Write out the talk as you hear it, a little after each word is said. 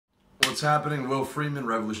What's happening? Will Freeman,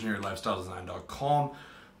 RevolutionaryLifestyleDesign.com.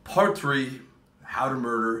 Part 3, how to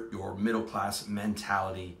murder your middle class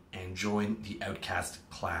mentality and join the outcast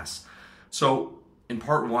class. So in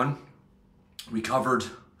part 1, we covered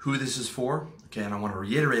who this is for. Okay, and I want to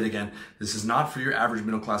reiterate again, this is not for your average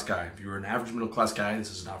middle class guy. If you're an average middle class guy,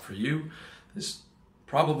 this is not for you. This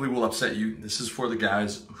probably will upset you. This is for the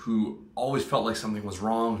guys who always felt like something was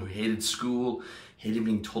wrong, who hated school, hated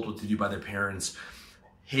being told what to do by their parents,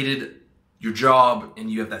 hated your job, and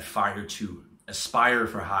you have that fire to aspire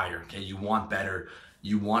for higher. Okay, you want better,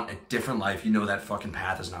 you want a different life, you know that fucking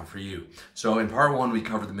path is not for you. So in part 1, we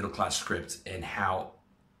covered the middle class script and how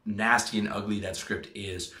nasty and ugly that script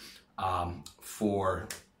is for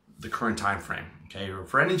the current time frame. Okay, or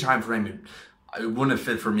for any time frame, it wouldn't have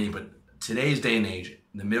fit for me, but today's day and age,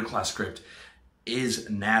 the middle class script is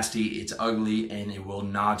nasty, it's ugly, and it will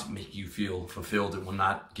not make you feel fulfilled. It will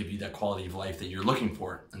not give you that quality of life that you're looking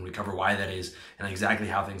for. And we cover why that is and exactly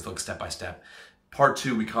how things look step by step. Part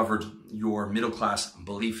 2, we covered your middle class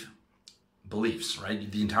beliefs,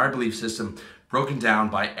 right? The entire belief system broken down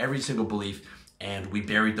by every single belief, and we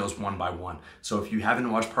buried those one by one. So if you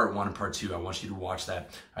haven't watched part 1 and part 2, I want you to watch that.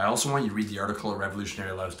 I also want you to read the article at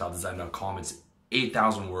RevolutionaryLifestyleDesign.com. It's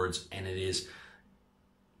 8,000 words, and it is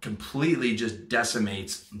completely just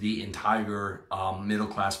decimates the entire middle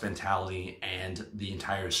class mentality and the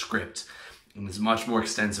entire script. And it's much more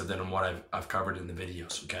extensive than what I've covered in the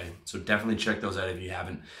videos, okay? So definitely check those out if you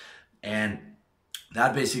haven't. And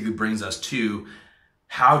that basically brings us to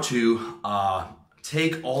how to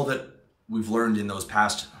take all that we've learned in those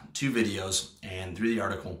past 2 videos and through the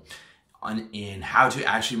article in how to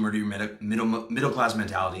actually murder your middle class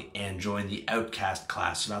mentality and join the outcast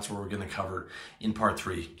class. So that's what we're going to cover in part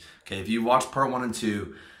 3. Okay, if you watched part 1 and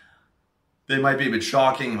 2, they might be a bit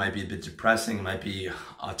shocking, it might be a bit depressing, it might be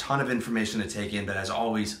a ton of information to take in, but as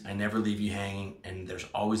always, I never leave you hanging, and there's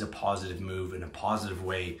always a positive move and a positive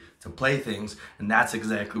way to play things, and that's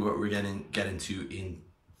exactly what we're going to get into in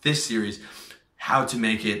this series, how to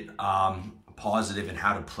make it positive and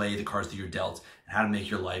how to play the cards that you're dealt and how to make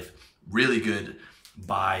your life really good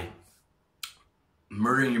by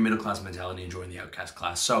murdering your middle class mentality and joining the outcast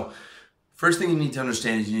class. So first thing you need to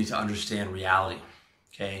understand is you need to understand reality,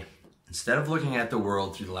 okay? Instead of looking at the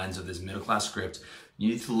world through the lens of this middle class script, you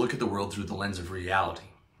need to look at the world through the lens of reality,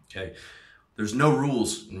 okay? There's no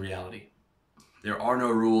rules in reality. There are no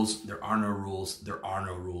rules, there are no rules, there are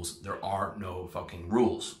no rules, there are no fucking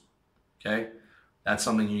rules, okay? That's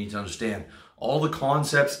something you need to understand. All the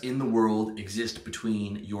concepts in the world exist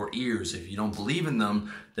between your ears. If you don't believe in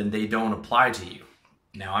them, then they don't apply to you.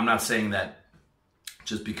 Now, I'm not saying that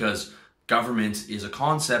just because government is a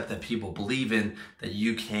concept that people believe in, that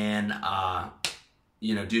you can,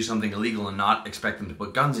 do something illegal and not expect them to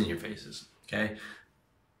put guns in your faces, okay?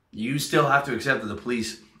 You still have to accept that the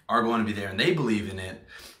police are going to be there and they believe in it,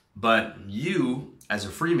 but you, as a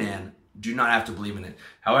free man, do not have to believe in it.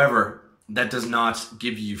 However, that does not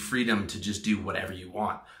give you freedom to just do whatever you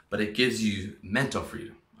want, but it gives you mental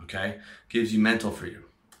freedom, okay? It gives you mental freedom.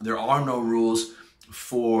 There are no rules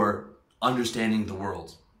for understanding the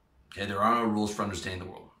world, okay? There are no rules for understanding the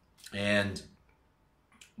world.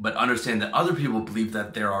 But understand that other people believe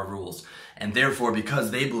that there are rules, and therefore,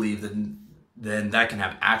 because they believe, then that can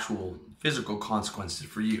have actual physical consequences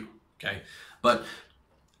for you, okay? But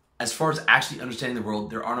as far as actually understanding the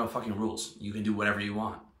world, there are no fucking rules. You can do whatever you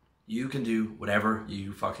want. You can do whatever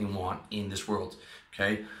you fucking want in this world,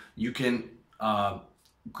 okay? You can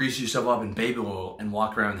grease yourself up in baby oil and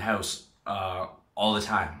walk around the house all the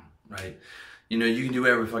time, right? You can do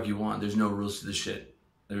whatever the fuck you want. There's no rules to this shit.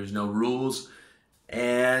 There's no rules.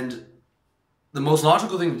 And the most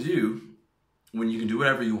logical thing to do when you can do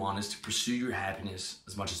whatever you want is to pursue your happiness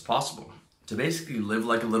as much as possible. To basically live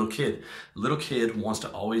like a little kid. A little kid wants to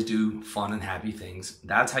always do fun and happy things.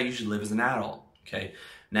 That's how you should live as an adult, okay?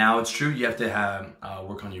 Now, it's true you have to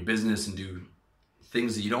work on your business and do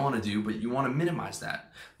things that you don't want to do, but you want to minimize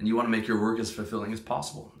that. And you want to make your work as fulfilling as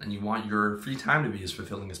possible. And you want your free time to be as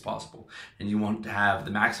fulfilling as possible. And you want to have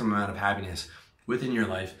the maximum amount of happiness within your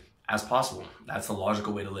life as possible. That's the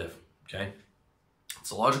logical way to live, okay?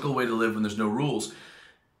 It's a logical way to live when there's no rules.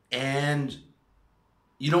 And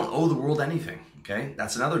you don't owe the world anything, okay?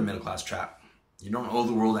 That's another middle class trap. You don't owe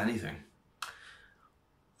the world anything.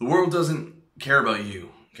 The world doesn't care about you,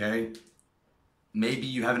 okay? Maybe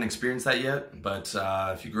you haven't experienced that yet, but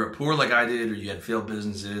if you grew up poor like I did, or you had failed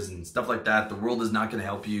businesses and stuff like that, the world is not going to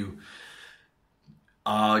help you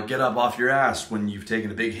get up off your ass when you've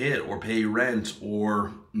taken a big hit, or pay rent,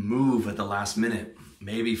 or move at the last minute.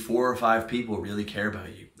 Maybe 4 or 5 people really care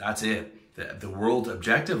about you. That's it. The world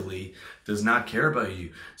objectively does not care about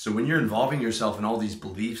you. So when you're involving yourself in all these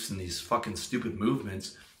beliefs and these fucking stupid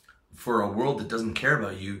movements for a world that doesn't care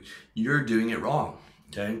about you, you're doing it wrong,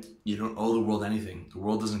 okay? You don't owe the world anything. The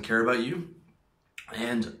world doesn't care about you,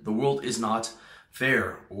 and the world is not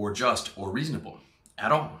fair or just or reasonable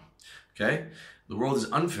at all, okay? The world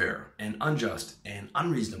is unfair and unjust and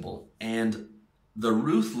unreasonable, and the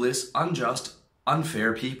ruthless, unjust,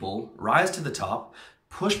 unfair people rise to the top,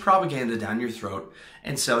 push propaganda down your throat,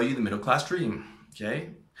 and sell you the middle class dream, okay?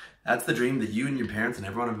 That's the dream that you and your parents and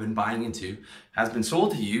everyone have been buying into, has been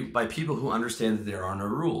sold to you by people who understand that there are no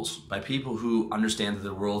rules, by people who understand that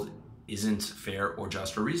the world isn't fair or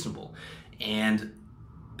just or reasonable, and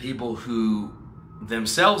people who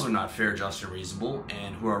themselves are not fair, just, and reasonable,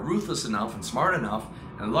 and who are ruthless enough and smart enough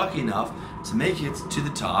and lucky enough to make it to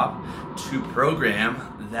the top to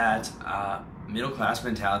program that middle class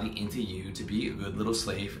mentality into you to be a good little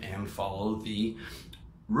slave and follow the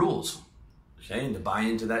rules, okay, and to buy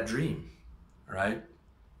into that dream, all right?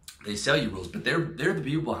 They sell you rules, but they're the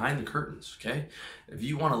people behind the curtains, okay? If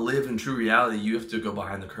you want to live in true reality, you have to go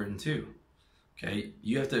behind the curtain too, okay?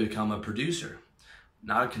 You have to become a producer,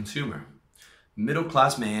 not a consumer. Middle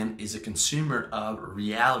class man is a consumer of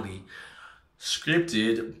reality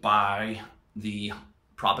scripted by the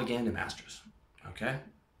propaganda masters, okay?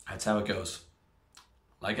 That's how it goes.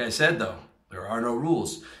 Like I said though, there are no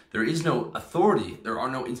rules. There is no authority. There are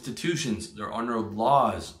no institutions. There are no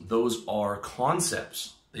laws. Those are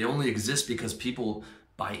concepts. They only exist because people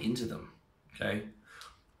buy into them, okay?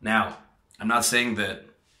 Now, I'm not saying that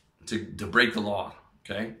to break the law,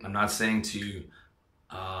 okay? I'm not saying to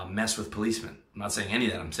mess with policemen. I'm not saying any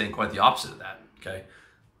of that. I'm saying quite the opposite of that, okay?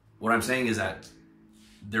 What I'm saying is that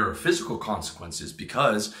there are physical consequences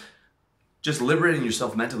because just liberating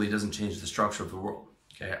yourself mentally doesn't change the structure of the world,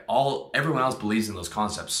 okay? Everyone else believes in those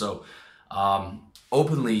concepts. So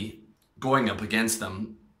openly going up against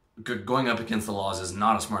them, going up against the laws is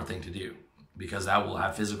not a smart thing to do because that will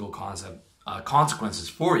have physical consequences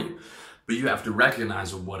for you. But you have to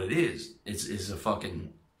recognize what it is. It's a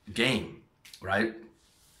fucking game, right?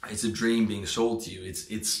 It's a dream being sold to you.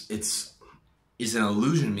 It's an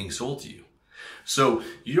illusion being sold to you. So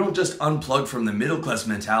you don't just unplug from the middle class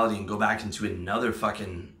mentality and go back into another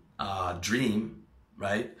fucking dream,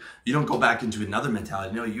 right? You don't go back into another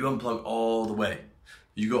mentality. No, you unplug all the way.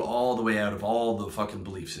 You go all the way out of all the fucking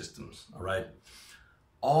belief systems, all right?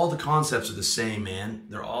 All the concepts are the same, man.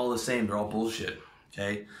 They're all the same. They're all bullshit,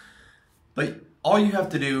 okay? But all you have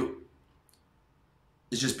to do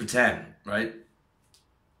is just pretend, right?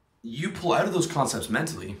 You pull out of those concepts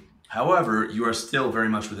mentally. However, you are still very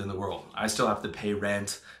much within the world. I still have to pay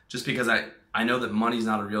rent. Just because I know that money's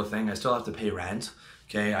not a real thing, I still have to pay rent,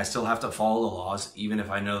 okay? I still have to follow the laws, even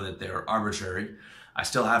if I know that they're arbitrary. I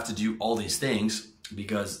still have to do all these things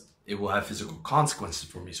because it will have physical consequences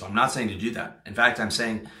for me. So I'm not saying to do that. In fact, I'm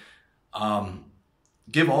saying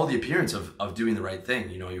give all the appearance of doing the right thing.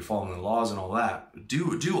 You know, you're following the laws and all that.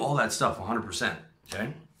 Do all that stuff 100%,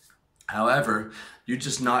 okay? However, you're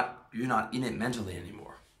not in it mentally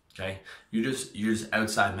anymore, okay? You're just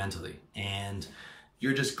outside mentally, and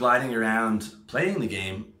you're just gliding around playing the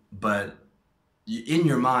game, but in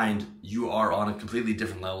your mind, you are on a completely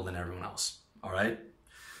different level than everyone else, all right?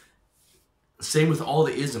 Same with all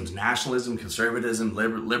the isms, nationalism, conservatism,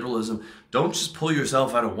 liberalism. Don't just pull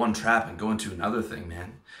yourself out of one trap and go into another thing,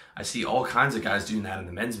 man. I see all kinds of guys doing that in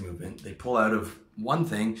the men's movement. They pull out of one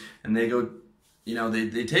thing and they go, you know,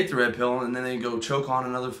 they take the red pill and then they go choke on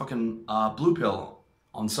another fucking blue pill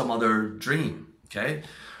on some other dream, okay?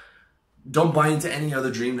 Don't buy into any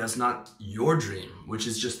other dream that's not your dream, which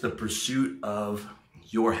is just the pursuit of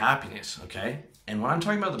your happiness, okay? And when I'm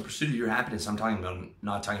talking about the pursuit of your happiness, I'm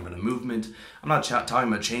not talking about a movement. I'm not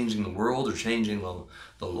talking about changing the world or changing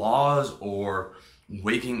the laws or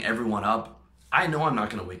waking everyone up. I know I'm not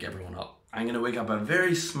going to wake everyone up. I'm going to wake up a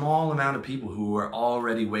very small amount of people who are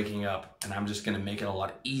already waking up, and I'm just going to make it a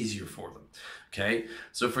lot easier for them, okay?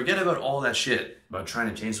 So forget about all that shit about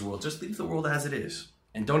trying to change the world. Just leave the world as it is,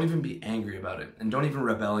 and don't even be angry about it, and don't even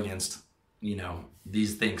rebel against, you know,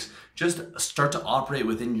 these things. Just start to operate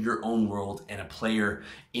within your own world and a player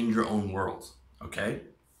in your own world, okay?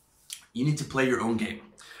 You need to play your own game.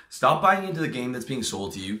 Stop buying into the game that's being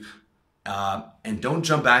sold to you, and don't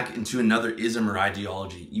jump back into another ism or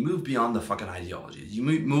ideology. You move beyond the fucking ideology. You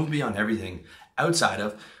move beyond everything outside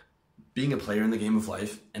of being a player in the game of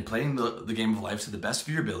life and playing the game of life to the best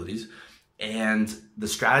of your abilities. And the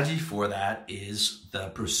strategy for that is the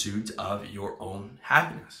pursuit of your own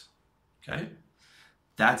happiness, okay?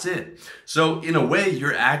 That's it. So in a way,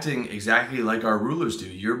 you're acting exactly like our rulers do.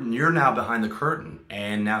 You're now behind the curtain,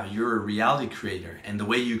 and now you're a reality creator. And the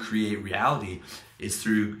way you create reality is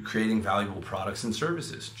through creating valuable products and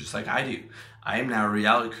services, just like I do. I am now a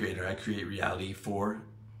reality creator. I create reality for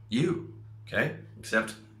you, okay?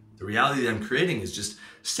 Except the reality that I'm creating is just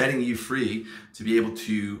setting you free to be able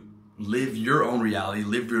to live your own reality,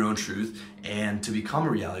 live your own truth, and to become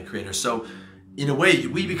a reality creator. So in a way,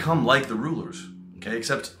 we become like the rulers, okay?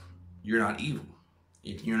 Except you're not evil.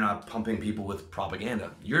 You're not pumping people with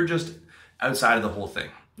propaganda. You're just outside of the whole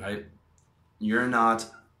thing, right? You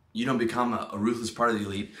don't become a ruthless part of the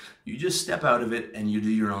elite. You just step out of it and you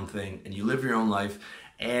do your own thing and you live your own life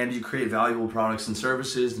and you create valuable products and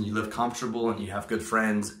services and you live comfortable and you have good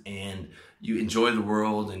friends and you enjoy the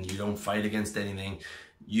world and you don't fight against anything.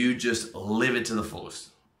 You just live it to the fullest,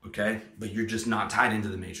 okay? But you're just not tied into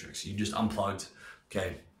the matrix. You just unplugged,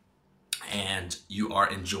 okay? And you are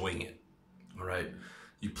enjoying it, all right?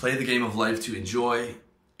 You play the game of life to enjoy,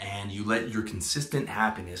 and you let your consistent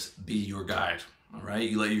happiness be your guide, all right?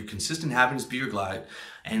 You let your consistent happiness be your guide,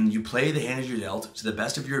 and you play the hand you're dealt to the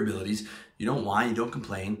best of your abilities. You don't whine, you don't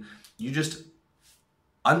complain. You just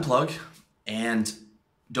unplug and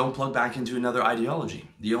don't plug back into another ideology.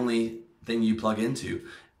 The only thing you plug into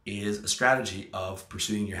is a strategy of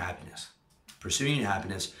pursuing your happiness. Pursuing your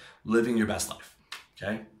happiness, living your best life,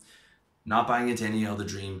 okay? Not buying into any other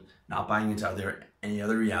dream, not buying into any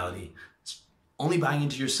other reality. It's only buying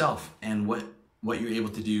into yourself and what you're able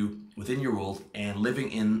to do within your world and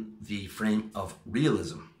living in the frame of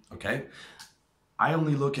realism, okay? I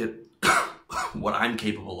only look at what I'm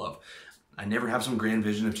capable of. I never have some grand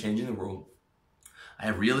vision of changing the world. I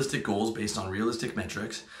have realistic goals based on realistic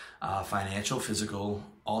metrics, financial, physical,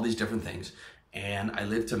 all these different things. And I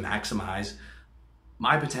live to maximize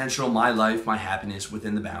my potential, my life, my happiness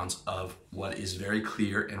within the bounds of what is very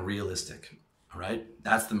clear and realistic, all right?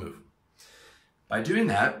 That's the move. By doing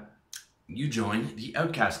that, you join the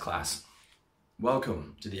Outcast class.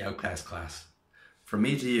 Welcome to the Outcast class. From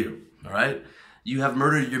me to you, all right? You have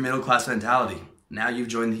murdered your middle class mentality. Now you've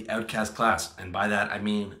joined the Outcast class. And by that, I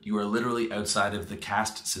mean you are literally outside of the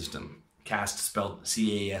caste system. Caste spelled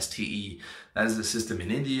C-A-S-T-E. That is the system in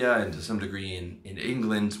India and to some degree in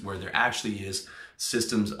England where there actually is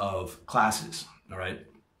systems of classes, all right?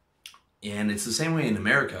 And it's the same way in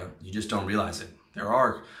America. You just don't realize it. There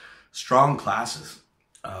are strong classes.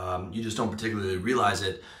 You just don't particularly realize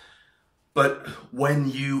it. But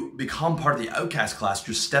when you become part of the outcast class,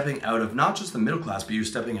 you're stepping out of not just the middle class, but you're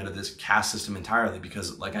stepping out of this caste system entirely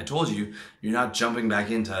because, like I told you, you're not jumping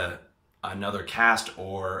back into another caste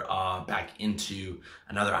or back into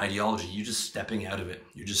another ideology. You're just stepping out of it.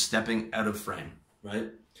 You're just stepping out of frame,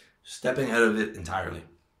 right? Stepping out of it entirely.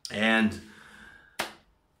 And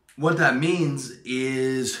what that means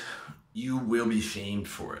is you will be shamed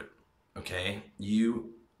for it, okay?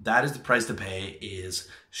 That is the price to pay, is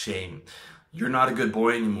shame. You're not a good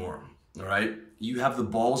boy anymore, all right? You have the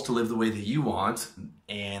balls to live the way that you want,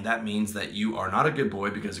 and that means that you are not a good boy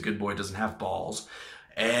because a good boy doesn't have balls,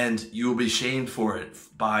 and you will be shamed for it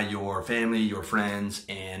by your family, your friends,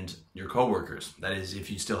 and your coworkers. That is, if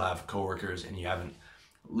you still have coworkers and you haven't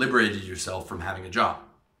liberated yourself from having a job.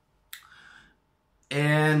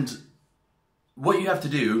 And what you have to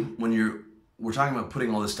do when we're talking about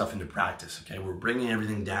putting all this stuff into practice, okay? We're bringing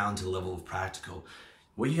everything down to the level of practical.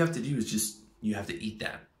 What you have to do is you have to eat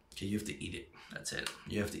that, okay? You have to eat it, that's it.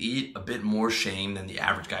 You have to eat a bit more shame than the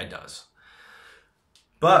average guy does.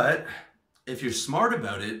 But if you're smart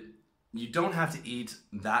about it, you don't have to eat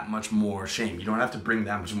that much more shame. You don't have to bring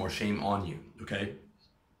that much more shame on you, okay?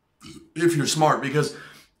 If you're smart, because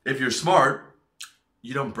if you're smart,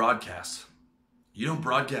 you don't broadcast. You don't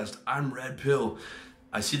broadcast, I'm red pill.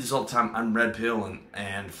 I see this all the time, I'm red pill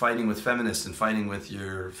and fighting with feminists and fighting with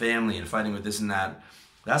your family and fighting with this and that.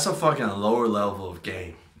 That's a fucking lower level of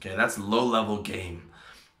game, okay? That's low level game.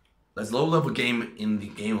 That's low level game in the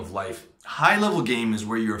game of life. High level game is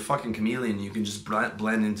where you're a fucking chameleon. You can just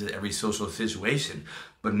blend into every social situation.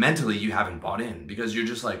 But mentally, you haven't bought in because you're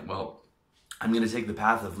just like, well, I'm going to take the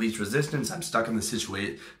path of least resistance. I'm stuck in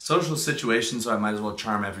the social situation, so I might as well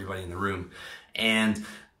charm everybody in the room. And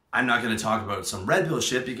I'm not going to talk about some red pill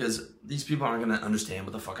shit because these people aren't going to understand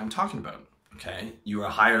what the fuck I'm talking about, okay? You're a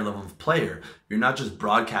higher level of player. You're not just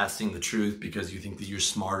broadcasting the truth because you think that you're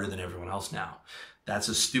smarter than everyone else now. That's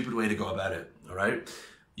a stupid way to go about it, all right?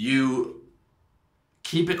 You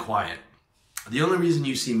keep it quiet. The only reason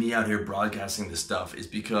you see me out here broadcasting this stuff is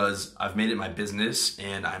because I've made it my business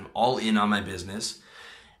and I'm all in on my business.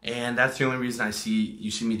 And that's the only reason you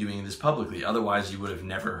see me doing this publicly. Otherwise, you would have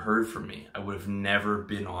never heard from me. I would have never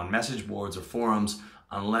been on message boards or forums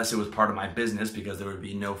unless it was part of my business, because there would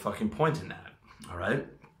be no fucking point in that. All right?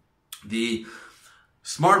 The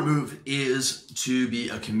smart move is to be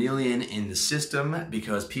a chameleon in the system,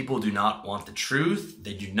 because people do not want the truth.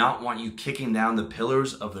 They do not want you kicking down the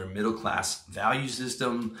pillars of their middle class value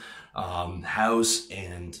system, house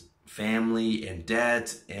and family and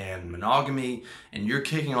debt and monogamy, and you're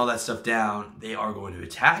kicking all that stuff down. They are going to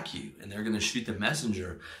attack you, and they're going to shoot the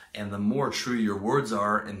messenger. And the more true your words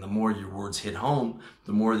are, and the more your words hit home,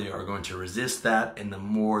 the more they are going to resist that, and the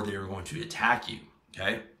more they are going to attack you.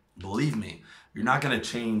 Okay? Believe me, you're not going to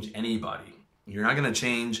change anybody. You're not going to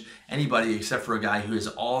change anybody except for a guy who has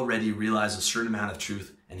already realized a certain amount of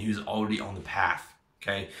truth and who's already on the path.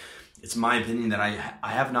 Okay? It's my opinion that I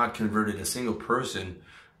have not converted a single person.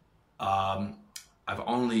 I've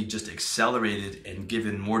only just accelerated and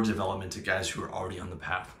given more development to guys who are already on the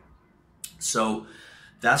path. So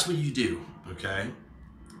that's what you do, okay?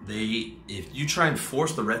 If you try and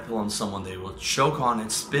force the red pill on someone, they will choke on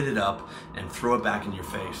it, spit it up, and throw it back in your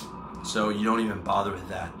face. So you don't even bother with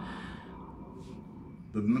that.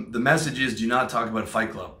 The message is, do not talk about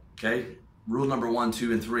Fight Club, okay? Rule number 1,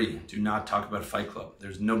 2, and 3, do not talk about Fight Club.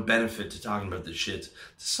 There's no benefit to talking about this shit to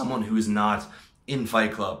someone who is not in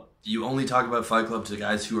Fight Club. You only talk about Fight Club to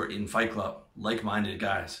guys who are in Fight Club, like-minded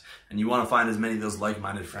guys. And you want to find as many of those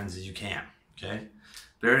like-minded friends as you can, okay?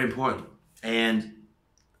 Very important. And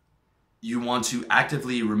you want to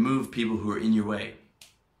actively remove people who are in your way,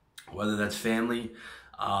 whether that's family,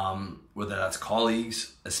 whether that's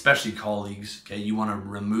colleagues, especially colleagues, okay? You want to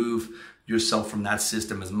remove yourself from that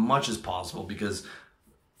system as much as possible, because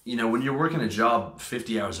you know, when you're working a job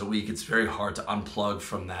 50 hours a week, it's very hard to unplug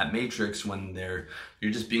from that matrix when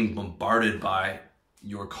you're just being bombarded by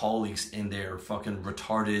your colleagues and their fucking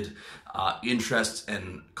retarded interests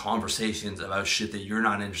and conversations about shit that you're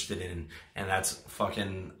not interested in. And that's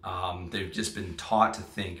fucking, they've just been taught to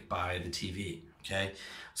think by the TV, okay?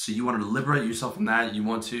 So you want to liberate yourself from that. You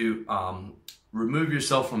want to remove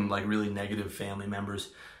yourself from like really negative family members.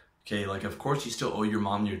 Okay, like of course you still owe your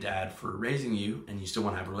mom and your dad for raising you, and you still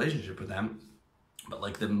want to have a relationship with them. But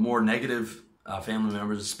like the more negative family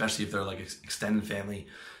members, especially if they're like extended family,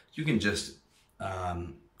 you can just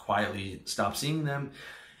quietly stop seeing them.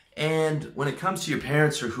 And when it comes to your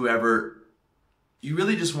parents or whoever, you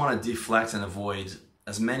really just want to deflect and avoid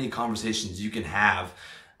as many conversations you can have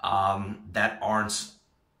that aren't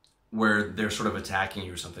where they're sort of attacking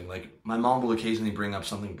you or something. Like my mom will occasionally bring up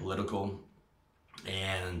something political,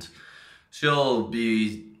 and she'll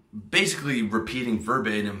be basically repeating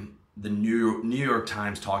verbatim the New York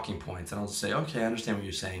Times talking points, and I'll just say, okay, I understand what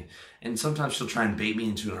you're saying. And sometimes she'll try and bait me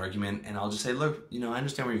into an argument, and I'll just say, look, you know, I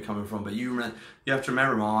understand where you're coming from, but you have to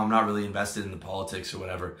remember, Mom, I'm not really invested in the politics or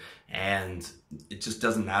whatever, and it just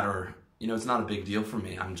doesn't matter. You know, it's not a big deal for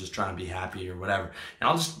me. I'm just trying to be happy or whatever. And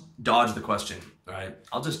I'll just dodge the question, right?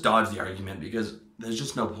 I'll just dodge the argument, because there's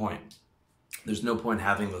just no point. There's no point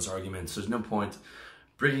having those arguments. There's no point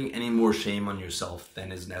bringing any more shame on yourself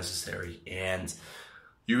than is necessary. And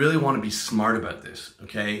you really want to be smart about this,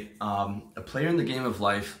 okay? A player in the game of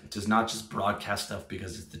life does not just broadcast stuff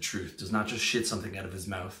because it's the truth, does not just shit something out of his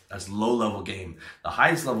mouth. That's low-level game. The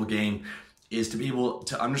highest level game is to be able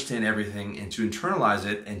to understand everything and to internalize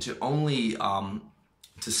it, and to only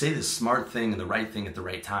to say the smart thing and the right thing at the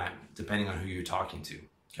right time, depending on who you're talking to,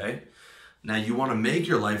 okay? Now, you want to make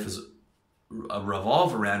your life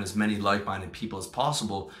revolve around as many like-minded people as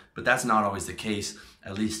possible, but that's not always the case,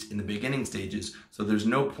 at least in the beginning stages. So there's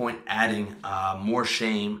no point adding more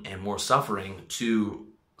shame and more suffering to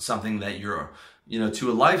something that you're, you know,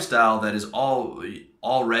 to a lifestyle that is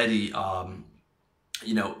already,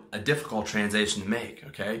 you know, a difficult transition to make,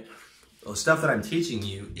 okay? The stuff that I'm teaching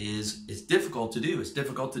you it's difficult to do. It's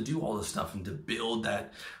difficult to do all this stuff and to build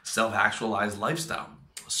that self-actualized lifestyle.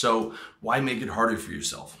 So why make it harder for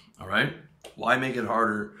yourself, all right? Why make it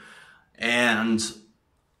harder, and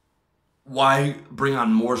why bring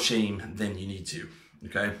on more shame than you need to,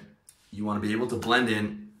 okay? You want to be able to blend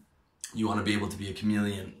in, you want to be able to be a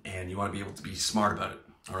chameleon, and you want to be able to be smart about it,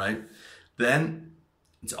 all right? Then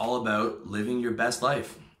it's all about living your best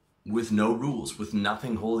life with no rules, with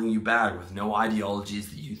nothing holding you back, with no ideologies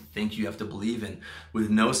that you think you have to believe in, with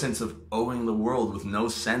no sense of owing the world, with no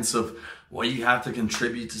sense of what you have to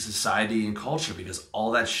contribute to society and culture, because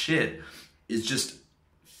all that shit is just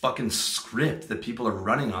fucking script that people are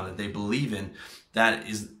running on, that they believe in, that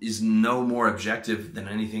is no more objective than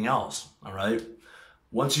anything else, all right?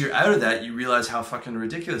 Once you're out of that, you realize how fucking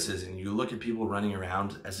ridiculous it is, and you look at people running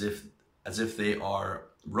around as if they are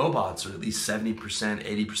robots, or at least 70%,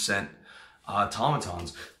 80%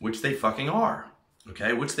 automatons, which they fucking are.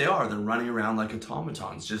 Okay, which they are. They're running around like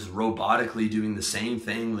automatons, just robotically doing the same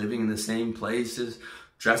thing, living in the same places,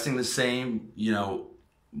 dressing the same, you know,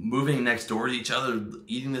 moving next door to each other,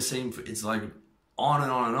 eating the same. It's like on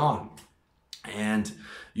and on and on. And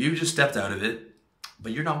you just stepped out of it,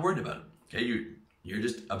 but you're not worried about it. Okay, you're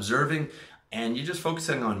just observing, and you're just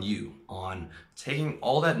focusing on you, on taking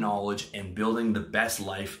all that knowledge and building the best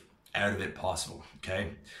life out of it possible.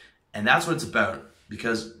 Okay, and that's what it's about.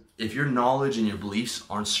 Because if your knowledge and your beliefs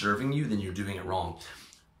aren't serving you, then you're doing it wrong.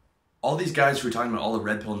 All these guys who are talking about all the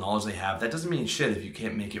red pill knowledge they have, that doesn't mean shit if you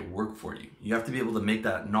can't make it work for you. You have to be able to make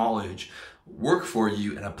that knowledge work for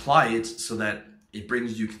you and apply it so that it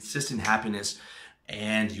brings you consistent happiness,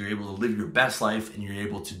 and you're able to live your best life, and you're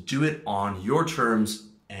able to do it on your terms,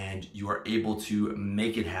 and you are able to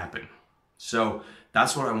make it happen. So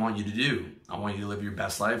that's what I want you to do. I want you to live your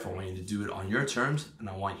best life. I want you to do it on your terms, and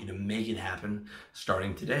I want you to make it happen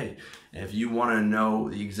starting today. And if you want to know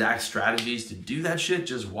the exact strategies to do that shit,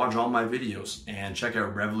 just watch all my videos and check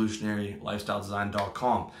out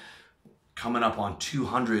revolutionarylifestyledesign.com. Coming up on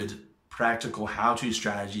 200 practical how-to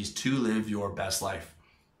strategies to live your best life.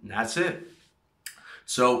 And that's it.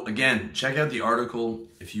 So again, check out the article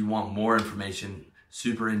if you want more information,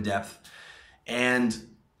 super in-depth. And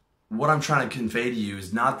what I'm trying to convey to you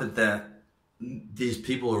is not that these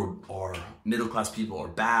people are middle-class people are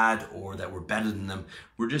bad, or that we're better than them.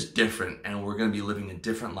 We're just different, and we're going to be living a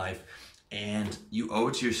different life. And you owe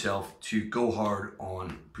it to yourself to go hard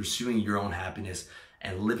on pursuing your own happiness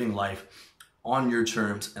and living life on your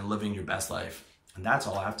terms and living your best life. And that's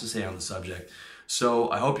all I have to say on the subject.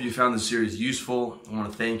 So I hope you found this series useful. I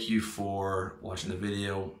want to thank you for watching the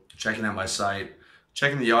video, checking out my site,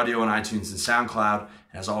 checking the audio on iTunes and SoundCloud.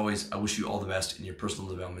 And as always, I wish you all the best in your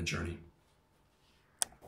personal development journey.